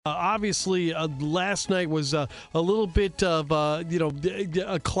Obviously, last night was a little bit of,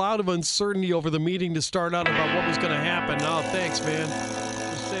 a cloud of uncertainty over the meeting to start out about what was going to happen. Oh, thanks, man.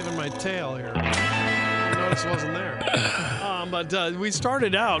 Just saving my tail here. Notice it wasn't there. But we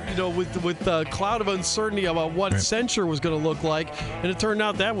started out, with a cloud of uncertainty about what censure was going to look like, and it turned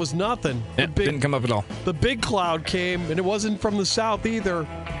out that was nothing. It didn't come up at all. The big cloud came, and it wasn't from the south either.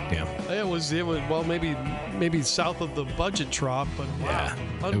 Yeah. It was well, maybe south of the budget trough, but wow,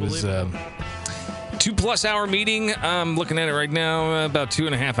 yeah. It was a 2+ hour meeting. I'm looking at it right now, about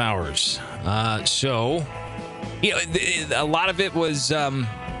 2.5 hours. So, a lot of it was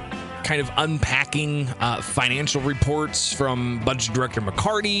kind of unpacking financial reports from Budget Director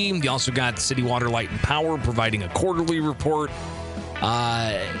McCarty. You also got City Water, Light, and Power providing a quarterly report.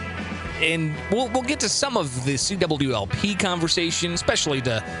 And we'll get to some of the CWLP conversation, especially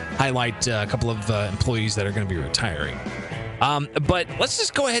to highlight a couple of employees that are going to be retiring. But let's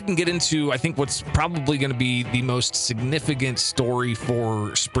just go ahead and get into, I think, what's probably going to be the most significant story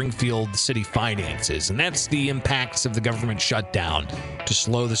for Springfield city finances, and that's the impacts of the government shutdown to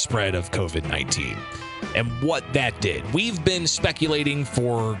slow the spread of COVID-19 and what that did. We've been speculating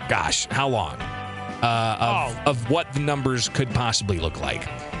for, how long, of what the numbers could possibly look like.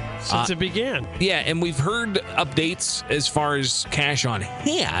 Since it began. Yeah, and we've heard updates as far as cash on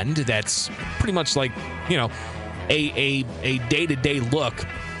hand. That's pretty much like, a day-to-day look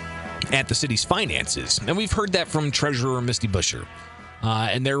at the city's finances. And we've heard that from Treasurer Misty Buscher.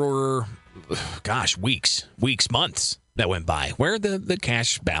 And there were, weeks, months that went by where the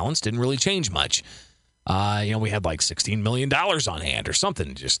cash balance didn't really change much. We had like $16 million on hand or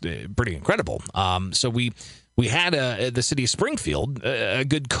something, just pretty incredible. So we had the city of Springfield a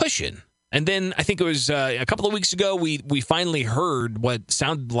good cushion. And then I think it was a couple of weeks ago, we finally heard what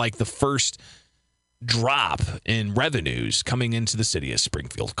sounded like the first drop in revenues coming into the city of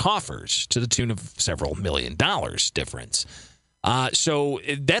Springfield coffers to the tune of several $1 million difference. So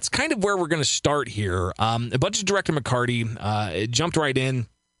that's kind of where we're going to start here. Budget Director McCarty jumped right in.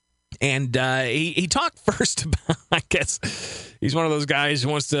 And he talked first about, I guess, he's one of those guys who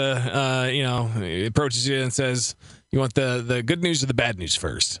wants to, approaches you and says, you want the good news or the bad news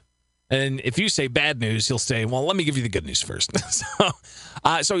first? And if you say bad news, he'll say, well, let me give you the good news first.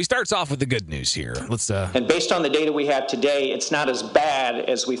 So he starts off with the good news here. And based on the data we have today, it's not as bad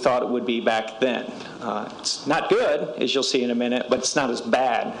as we thought it would be back then. It's not good, as you'll see in a minute, but it's not as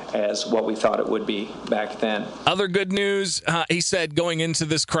bad as what we thought it would be back then. Other good news, he said, going into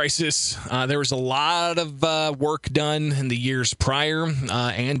this crisis, there was a lot of work done in the years prior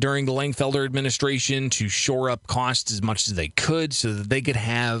and during the Langfelder administration to shore up costs as much as they could so that they could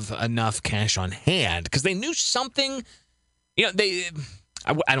have enough cash on hand, because they knew something.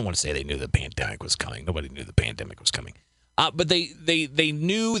 I don't want to say they knew the pandemic was coming. Nobody knew the pandemic was coming. But they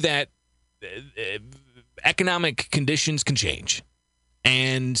knew that economic conditions can change.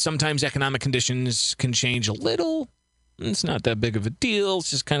 And sometimes economic conditions can change a little. It's not that big of a deal. It's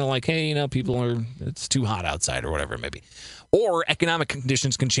just kind of like, hey, it's too hot outside or whatever it may be. Or economic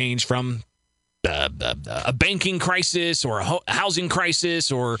conditions can change from a banking crisis or a housing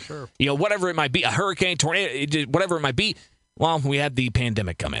crisis or, whatever it might be, a hurricane, tornado, whatever it might be. Well, we had the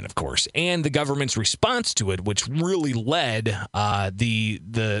pandemic come in, of course, and the government's response to it, which really led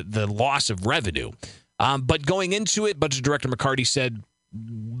the loss of revenue. But going into it, Budget Director McCarty said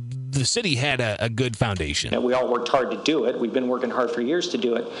the city had a good foundation. We all worked hard to do it. We've been working hard for years to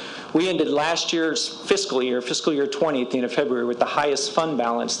do it. We ended last year's fiscal year 20 at the end of February, with the highest fund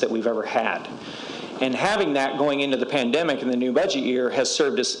balance that we've ever had. And having that going into the pandemic and the new budget year has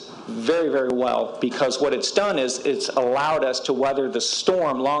served us very, very well, because what it's done is it's allowed us to weather the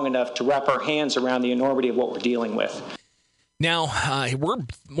storm long enough to wrap our hands around the enormity of what we're dealing with. Now, we're,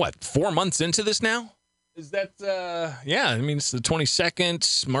 4 months into this now? Is that, it's the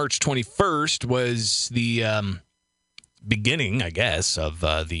 22nd. March 21st was the beginning, I guess, of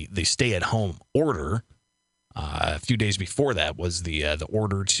the stay-at-home order. A few days before that was the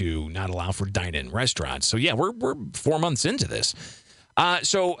order to not allow for dine-in restaurants. So, yeah, we're 4 months into this.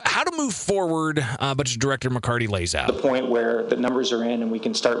 So how to move forward, Budget Director McCarty lays out. The point where the numbers are in and we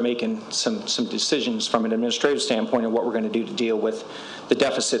can start making some decisions from an administrative standpoint of what we're going to do to deal with the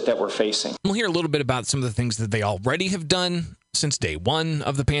deficit that we're facing. We'll hear a little bit about some of the things that they already have done since day one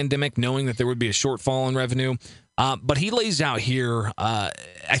of the pandemic, knowing that there would be a shortfall in revenue. But he lays out here, I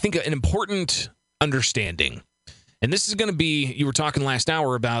think, an important understanding. And this is going to be, you were talking last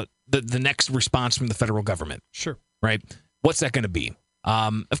hour about the next response from the federal government. Sure. Right? What's that going to be?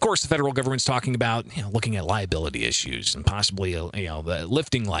 Of course, the federal government's talking about looking at liability issues and possibly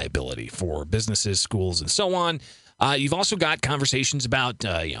lifting liability for businesses, schools, and so on. You've also got conversations about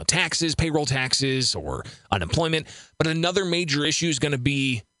taxes, payroll taxes, or unemployment. But another major issue is going to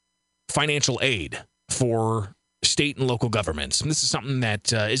be financial aid for state and local governments. And this is something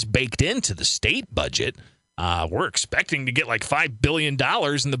that is baked into the state budget. We're expecting to get like $5 billion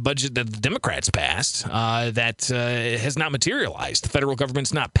in the budget that the Democrats passed that has not materialized. The federal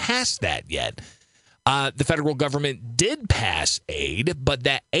government's not passed that yet. The federal government did pass aid, but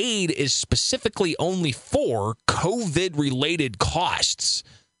that aid is specifically only for COVID-related costs,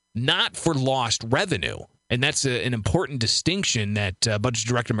 not for lost revenue. And that's an important distinction that Budget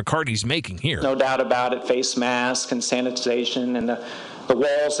Director McCarty's making here. No doubt about it, face masks and sanitization and the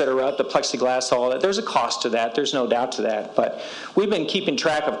walls that are up, the plexiglass, all that. There's a cost to that. There's no doubt to that. But we've been keeping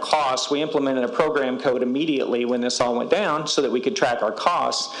track of costs. We implemented a program code immediately when this all went down so that we could track our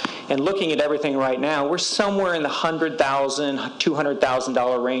costs. And looking at everything right now, we're somewhere in the $100,000,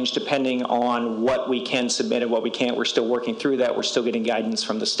 $200,000 range, depending on what we can submit and what we can't. We're still working through that. We're still getting guidance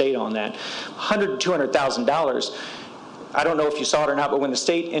from the state on that. $100,000 to $200,000. I don't know if you saw it or not, but when the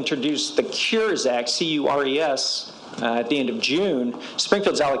state introduced the CURES Act, C-U-R-E-S, at the end of June,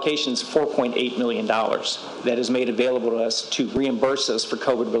 Springfield's allocation is $4.8 million that is made available to us to reimburse us for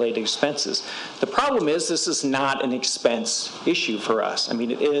COVID-related expenses. The problem is this is not an expense issue for us. I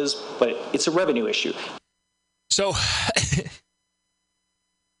mean, it is, but it's a revenue issue. So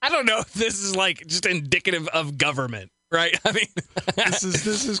I don't know if this is like just indicative of government, right? I mean, this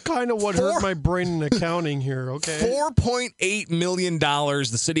is kind of what hurt my brain in accounting here. Okay, $4.8 million the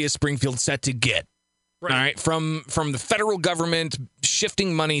city of Springfield set to get. Right. All right, from the federal government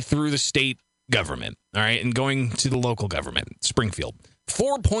shifting money through the state government, all right, and going to the local government, Springfield.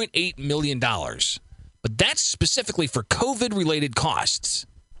 $4.8 million. But that's specifically for COVID-related costs,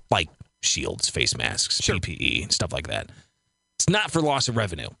 like shields, face masks, sure, PPE, stuff like that. It's not for loss of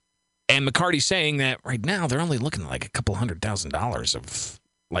revenue. And McCarty's saying that right now they're only looking at like a couple $100,000 of,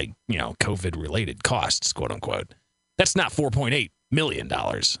 like, COVID-related costs, quote unquote. That's not $4.8 million.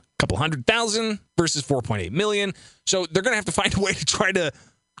 Couple $100,000 versus $4.8 million. So they're going to have to find a way to try to,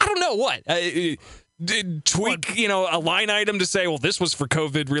 I don't know what, tweak, a line item to say, well, this was for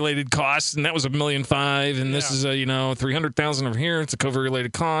COVID-related costs, and that was $1.5 million, and this is $300,000 over here. It's a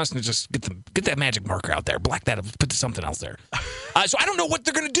COVID-related cost, and just get that magic marker out there, black that up, put something else there. So I don't know what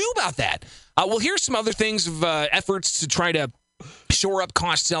they're going to do about that. Well, here's some other things of efforts to try to shore up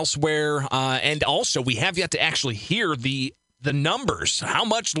costs elsewhere, and also we have yet to actually hear the numbers. How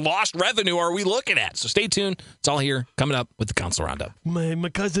much lost revenue are we looking at? So stay tuned. It's all here coming up with the Council Roundup. My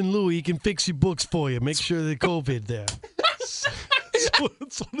cousin Louie can fix your books for you. Make sure they're COVID there. That's what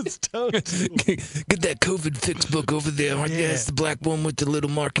it's down to. Get that COVID fix book over there. Yeah, it's the black one with the little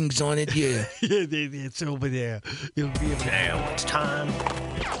markings on it. Yeah. Yeah, it's over there. You'll be able to... Now it's time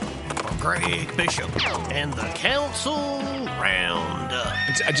for Greg Bishop and the Council Roundup.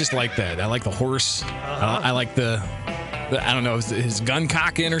 I just like that. I like the horse. I like I don't know, his gun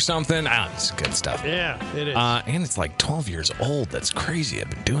cocking or something. It's good stuff. Yeah, it is. And it's like 12 years old. That's crazy. I've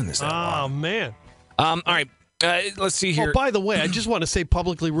been doing this that long. Oh, man. All right. Let's see here. Oh, by the way, I just want to say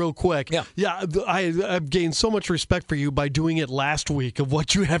publicly real quick. Yeah, I've gained so much respect for you by doing it last week of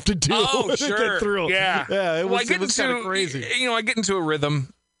what you have to do to get through. Yeah. It was kind of crazy. I get into a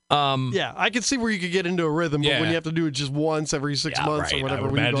rhythm. Yeah, I can see where you could get into a rhythm, but when you have to do it just once every 6 months or whatever,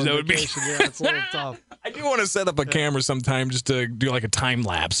 when you go on vacation, it's a little tough. I do want to set up a camera sometime just to do like a time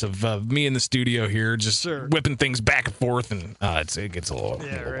lapse of me in the studio here, just whipping things back and forth, and it gets a little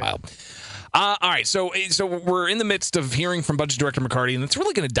wild. All right, so we're in the midst of hearing from Budget Director McCarty, and it's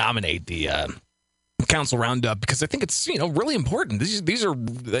really going to dominate the Council Roundup because I think it's really important. These are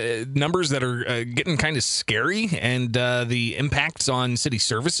numbers that are getting kind of scary, and the impacts on city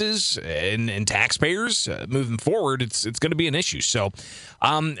services and taxpayers moving forward, it's going to be an issue. So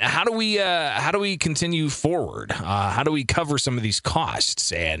how do we continue forward? How do we cover some of these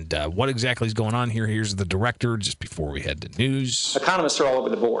costs, and what exactly is going on here? Here's the director just before we head to news. Economists are all over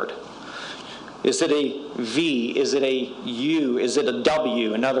the board. Is it a V? Is it a U? Is it a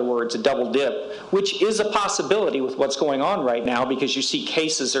W? In other words, a double dip, which is a possibility with what's going on right now because you see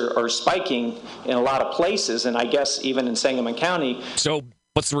cases are spiking in a lot of places, and I guess even in Sangamon County. So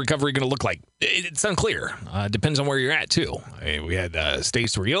what's the recovery going to look like? It's unclear. Depends on where you're at, too. I mean, we had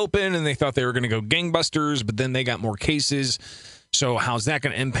states reopen, and they thought they were going to go gangbusters, but then they got more cases. So how's that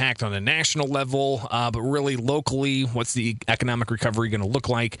going to impact on a national level? But really locally, what's the economic recovery going to look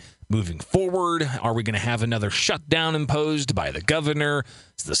like moving forward? Are we going to have another shutdown imposed by the governor?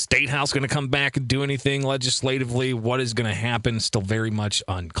 Is the State House going to come back and do anything legislatively? What is going to happen? Still very much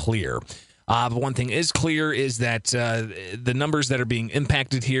unclear. But one thing is clear is that the numbers that are being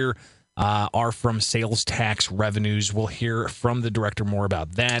impacted here, are from sales tax revenues. We'll hear from the director more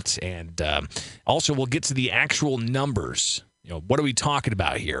about that. And also, we'll get to the actual numbers. What are we talking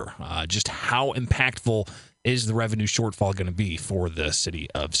about here? Just how impactful is the revenue shortfall going to be for the city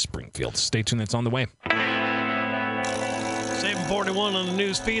of Springfield? Stay tuned. That's on the way. 741 on the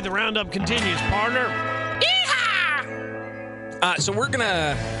news feed. The roundup continues, partner. So we're going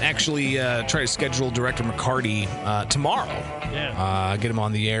to actually try to schedule Director McCarty tomorrow. Yeah. Get him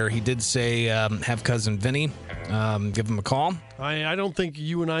on the air. He did say have Cousin Vinny give him a call. I don't think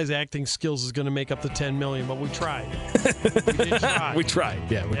you and I's acting skills is going to make up the $10 million, but we tried. We did try. We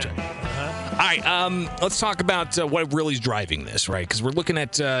tried. Yeah, we tried. All right, let's talk about what really is driving this, right? Because we're looking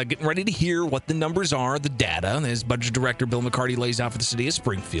at getting ready to hear what the numbers are, the data, as Budget Director Bill McCarty lays out for the city of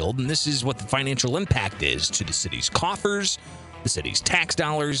Springfield. And this is what the financial impact is to the city's coffers, the city's tax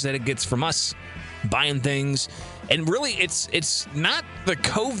dollars that it gets from us buying things. And really, it's not the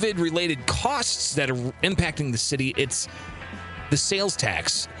COVID-related costs that are impacting the city. It's the sales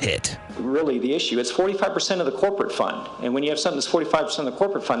tax hit. Really, the issue, it's 45% of the corporate fund. And when you have something that's 45% of the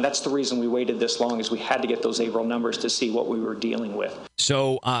corporate fund, that's the reason we waited this long, is we had to get those April numbers to see what we were dealing with.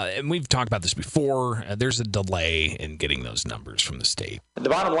 So, and we've talked about this before, there's a delay in getting those numbers from the state. The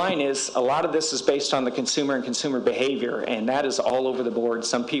bottom line is a lot of this is based on the consumer and consumer behavior, and that is all over the board.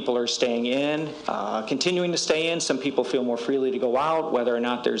 Some people are staying in, continuing to stay in. Some people feel more freely to go out, whether or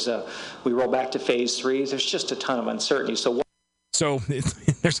not we roll back to phase 3. There's just a ton of uncertainty. So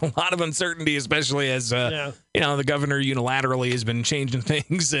there's a lot of uncertainty, especially as, the governor unilaterally has been changing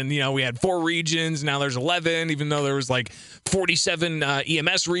things. And, we had 4 regions. Now there's 11, even though there was like 47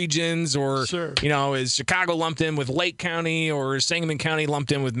 EMS regions. Or, sure. Is Chicago lumped in with Lake County, or is Sangamon County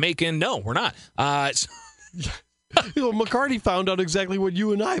lumped in with Macon? No, we're not. McCarty found out exactly what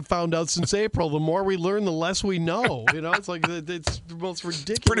you and I found out since April. The more we learn, the less we know. It's like it's the most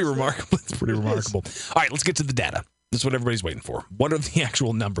ridiculous. It's pretty remarkable. It's pretty remarkable. All right, let's get to the data. That's what everybody's waiting for. What are the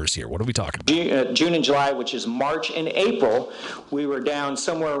actual numbers here? What are we talking about? June and July, which is March and April, we were down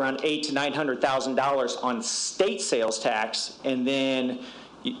somewhere around $800,000 to $900,000 on state sales tax, and then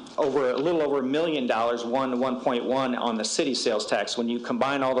a little over $1 million, 1 to 1.1 on the city sales tax. When you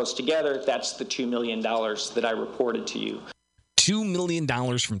combine all those together, that's the $2 million that I reported to you. $2 million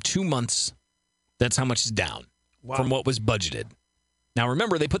from 2 months. That's how much is down from what was budgeted. Now,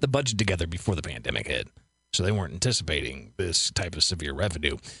 remember, they put the budget together before the pandemic hit. So they weren't anticipating this type of severe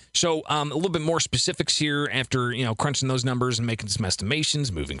revenue. So a little bit more specifics here after, crunching those numbers and making some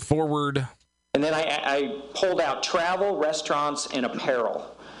estimations moving forward. And then I pulled out travel, restaurants, and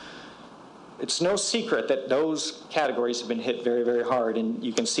apparel. It's no secret that those categories have been hit very, very hard, and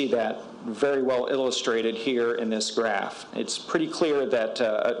you can see that very well illustrated here in this graph. It's pretty clear that,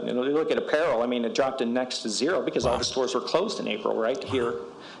 you look at apparel, it dropped in next to zero because all the stores were closed in April, right here.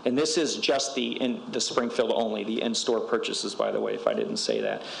 And this is just the Springfield only, the in-store purchases, by the way, if I didn't say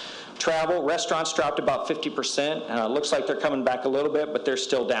that. Travel, restaurants dropped about 50%. Looks like they're coming back a little bit, but they're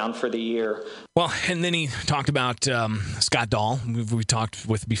still down for the year. Well, and then he talked about Scott Dahl, who we talked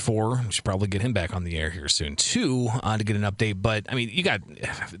with before. We should probably get him back on the air here soon, too, to get an update. But, you got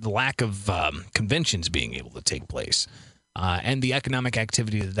the lack of conventions being able to take place. And the economic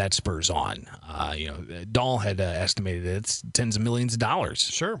activity that spurs on. Dahl had estimated it's tens of millions of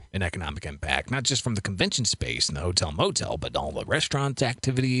dollars in economic impact, not just from the convention space and the hotel motel, but all the restaurant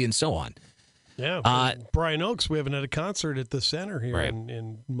activity and so on. Yeah, Brian Oaks, we haven't had a concert at the center here right.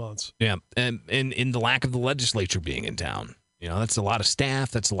 in months. Yeah, and in the lack of the legislature being in town. That's a lot of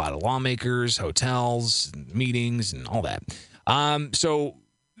staff, that's a lot of lawmakers, hotels, meetings, and all that. So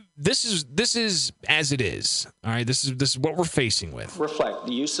this is as it is. All right, this is what we're facing with. The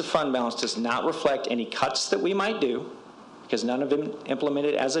use of fund balance does not reflect any cuts that we might do, because none of them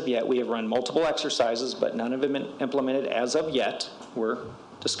implemented as of yet. We have run multiple exercises, but none of them implemented as of yet. We're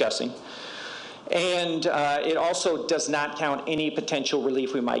discussing. And it also does not count any potential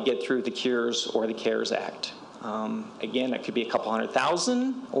relief we might get through the CURES or the CARES Act. Again, it could be a couple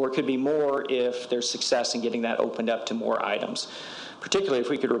 $100,000, or it could be more if there's success in getting that opened up to more items. Particularly if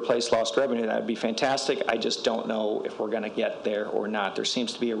we could replace lost revenue, that would be fantastic. I just don't know if we're going to get there or not. There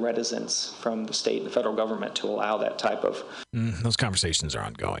seems to be a reticence from the state and the federal government to allow that type of... Those conversations are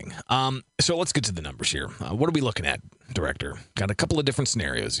ongoing. So let's get to the numbers here. What are we looking at, Director? Got a couple of different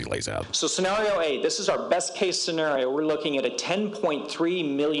scenarios he lays out. So scenario A, this is our best case scenario. We're looking at a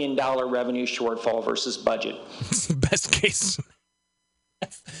 $10.3 million revenue shortfall versus budget. It's the best case.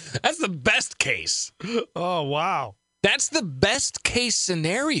 That's the best case. Oh, wow. That's the best case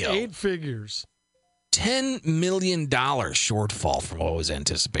scenario. 8 figures. $10 million shortfall from what was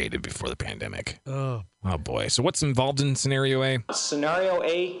anticipated before the pandemic. Oh, boy. So what's involved in Scenario A? Scenario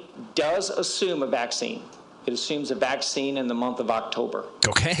A does assume a vaccine. It assumes a vaccine in the month of October.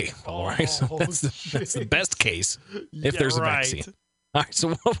 Okay. All right. So that's the best case if there's a vaccine. All right. So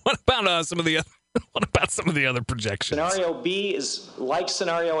what about some of the other? What about some of the other projections? Scenario B is like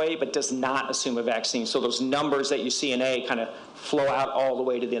Scenario A, but does not assume a vaccine. So those numbers that you see in A kind of flow out all the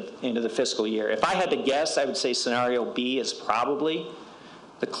way to the end of the fiscal year. If I had to guess, I would say Scenario B is probably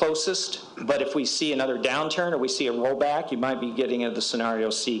the closest. But if we see another downturn or we see a rollback, you might be getting into the Scenario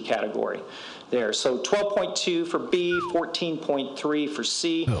C category there. So 12.2 for B, 14.3 for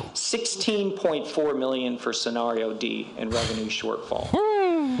C, 16.4 million for Scenario D in revenue shortfall.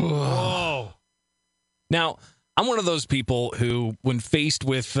 Whoa. Now, I'm one of those people who, when faced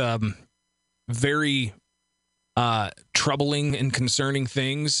with very troubling and concerning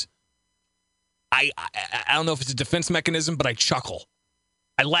things, I don't know if it's a defense mechanism, but I chuckle.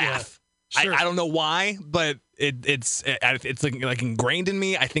 I laugh. Yeah, sure. I don't know why, but it's like ingrained in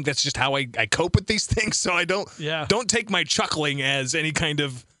me. I think that's just how I cope with these things. So I don't take my chuckling as any kind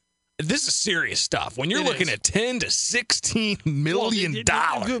of. This is serious stuff. When you're looking at $10 to $16 million,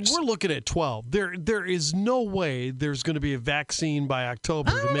 we're looking at 12. There is no way there's going to be a vaccine by October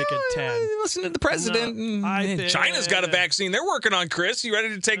to make it 10. Listen to the president. No, China's got a vaccine. They're working on. Chris, you ready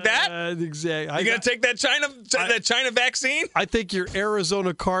to take that? Exactly. You going to take that China vaccine? I think your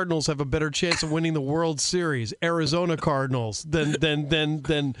Arizona Cardinals have a better chance of winning the World Series. Arizona Cardinals than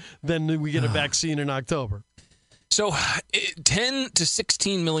we get a vaccine in October. So $10 to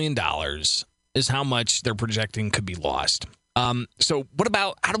 $16 million is how much they're projecting could be lost. So what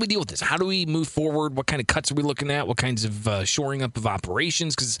about, how do we deal with this? How do we move forward? What kind of cuts are we looking at? What kinds of shoring up of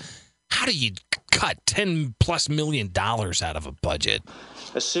operations? Because how do you cut $10+ million out of a budget?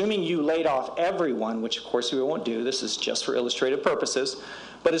 Assuming you laid off everyone, which of course we won't do, this is just for illustrative purposes,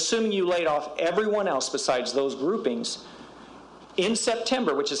 but assuming you laid off everyone else besides those groupings, in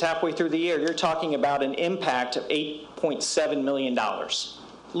September, which is halfway through the year, you're talking about an impact of $8.7 million. A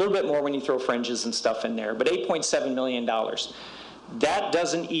little bit more when you throw fringes and stuff in there, but $8.7 million. That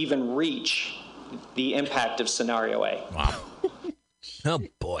doesn't even reach the impact of Scenario A. Wow. Oh,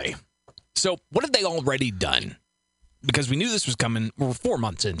 boy. So what have they already done? Because we knew this was coming. We're 4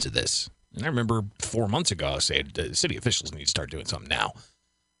 months into this. And I remember 4 months ago, I said city officials need to start doing something now.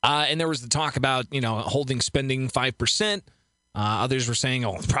 And there was the talk about, holding spending 5%. Others were saying,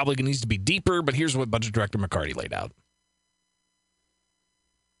 it probably needs to be deeper, but here's what Budget Director McCarty laid out.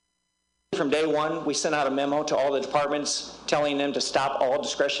 From day one, we sent out a memo to all the departments telling them to stop all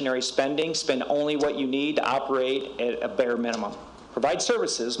discretionary spending, spend only what you need to operate at a bare minimum. Provide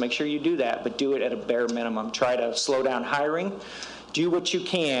services, make sure you do that, but do it at a bare minimum. Try to slow down hiring. Do what you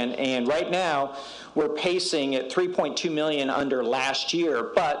can, and right now we're pacing at 3.2 million under last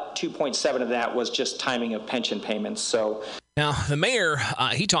year, but 2.7 of that was just timing of pension payments. So now the mayor,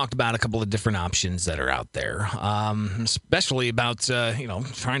 he talked about a couple of different options that are out there, especially about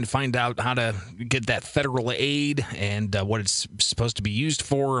trying to find out how to get that federal aid and what it's supposed to be used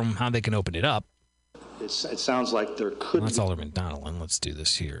for and how they can open it up. It sounds like there could That's Alderman Donilon. Let's do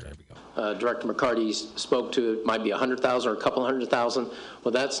this here. There we go. Director McCarty spoke to it might be 100,000 or a couple 100,000.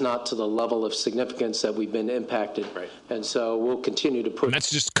 Well, that's not to the level of significance that we've been impacted. Right. And so we'll continue to push. And that's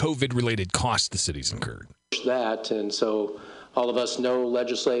just COVID-related costs the city's incurred. That, and so all of us know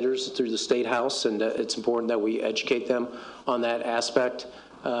legislators through the State House, and it's important that we educate them on that aspect.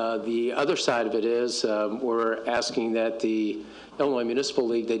 The other side of it is we're asking that the Illinois Municipal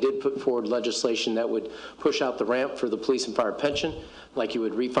League, they did put forward legislation that would push out the ramp for the police and fire pension. Like you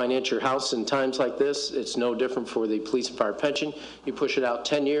would refinance your house in times like this, it's no different for the police and fire pension. You push it out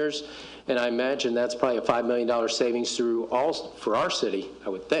 10 years, and I imagine that's probably a $5 million savings for our city, I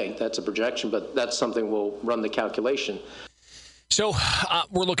would think. That's a projection, but that's something we'll run the calculation. So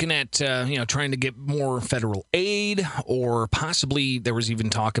we're looking at, trying to get more federal aid, or possibly there was even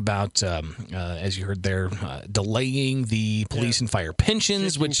talk about, as you heard there, delaying the police and fire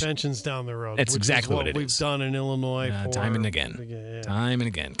pensions. Pensions down the road. That's exactly what it is. We've done in Illinois time and again. Time and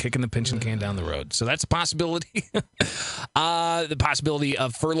again. Kicking the pension can down the road. So that's a possibility. The possibility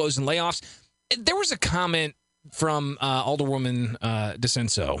of furloughs and layoffs. There was a comment from Alderwoman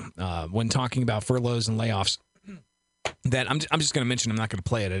DeCenso when talking about furloughs and layoffs that I'm just going to mention. I'm not going to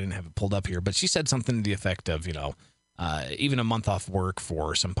play it. I didn't have it pulled up here, but she said something to the effect of, even a month off work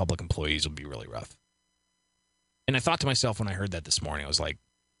for some public employees will be really rough. And I thought to myself when I heard that this morning, I was like,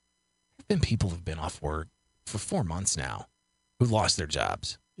 there have been people who've been off work for 4 months now who lost their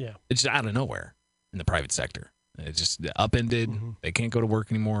jobs. Yeah. It's just out of nowhere in the private sector. It's just upended. Mm-hmm. They can't go to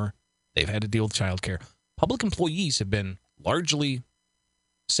work anymore. They've had to deal with childcare. Public employees have been largely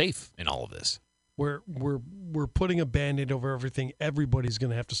safe in all of this. We're putting a Band-Aid over everything. Everybody's going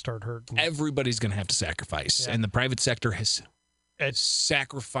to have to start hurting. Everybody's going to have to sacrifice, and the private sector has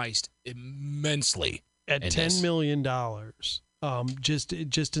sacrificed immensely. At $10 million,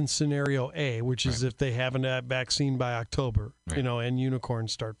 just in scenario A, which is if they haven't had vaccine by October, and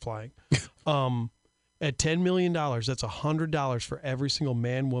unicorns start flying. At $10 million, that's $100 for every single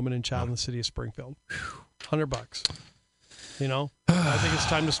man, woman, and child in the city of Springfield. $100. I think it's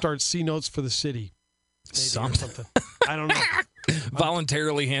time to start C notes for the city. Something. I don't know.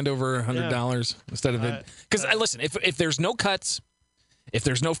 Voluntarily hand over $100 instead of it. Because listen, if there's no cuts, if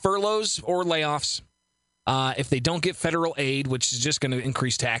there's no furloughs or layoffs, if they don't get federal aid, which is just going to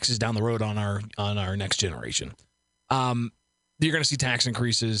increase taxes down the road on our next generation, you're going to see tax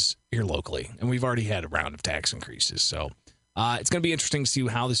increases here locally, and we've already had a round of tax increases. So it's going to be interesting to see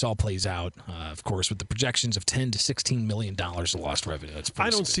how this all plays out. Of course, with the projections of $10 to $16 million of lost revenue. I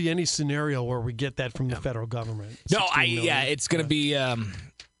don't see any scenario where we get that from the federal government. It's going to be.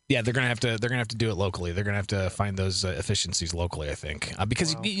 They're gonna have to do it locally. They're gonna have to find those efficiencies locally, I think,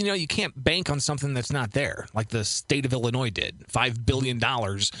 because you can't bank on something that's not there, like the state of Illinois did. $5 billion.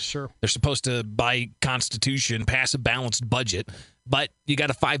 Sure, they're supposed to, by Constitution, pass a balanced budget, but you got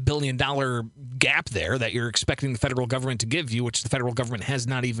a $5 billion gap there that you're expecting the federal government to give you, which the federal government has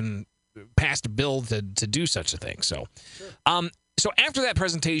not even passed a bill to do such a thing. So, So after that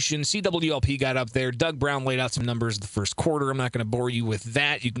presentation, CWLP got up there. Doug Brown laid out some numbers of the first quarter. I'm not going to bore you with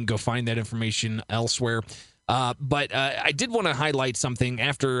that. You can go find that information elsewhere. But I did want to highlight something.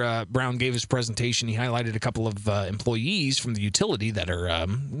 After Brown gave his presentation, he highlighted a couple of employees from the utility that are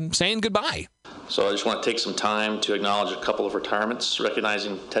saying goodbye. So I just want to take some time to acknowledge a couple of retirements,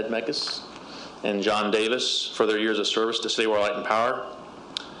 recognizing Ted Meckes and John Davis for their years of service to City Water, Light, and Power.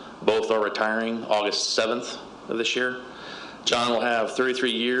 Both are retiring August 7th of this year. John will have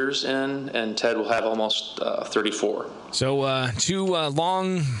 33 years in, and Ted will have almost 34. So two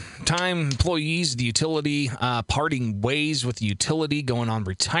long-time employees of the utility parting ways with the utility, going on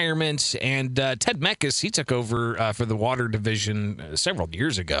retirement. And Ted Meckes, he took over for the water division several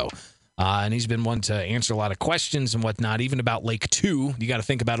years ago. And he's been one to answer a lot of questions and whatnot, even about Lake 2. You got to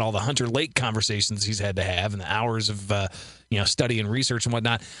think about all the Hunter Lake conversations he's had to have and the hours of study and research and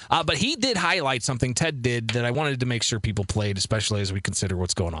whatnot. But he did highlight something Ted did that I wanted to make sure people played, especially as we consider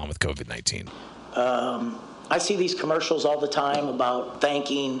what's going on with COVID-19. I see these commercials all the time about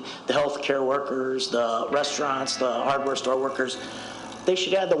thanking the healthcare workers, the restaurants, the hardware store workers. They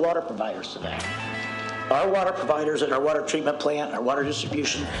should add the water providers to that. Our water providers at our water treatment plant, our water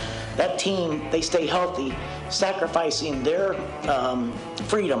distribution, that team, they stay healthy, sacrificing their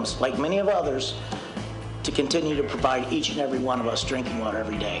freedoms, like many of others, to continue to provide each and every one of us drinking water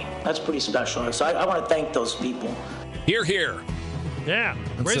every day. That's pretty special. So I want to thank those people. Hear, hear. Yeah,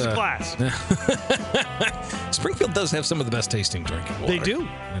 raise a glass. Springfield does have some of the best tasting drinking water. They do.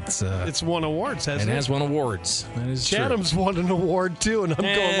 It's won awards, hasn't it? It has won awads. That is Chatham's won an award, too, and I'm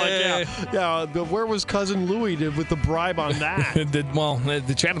going like, yeah, where was Cousin Louie with the bribe on that?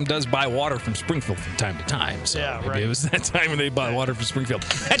 The Chatham does buy water from Springfield from time to time. So yeah, maybe it was that time when they bought water from Springfield.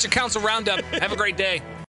 That's your Council Roundup. Have a great day.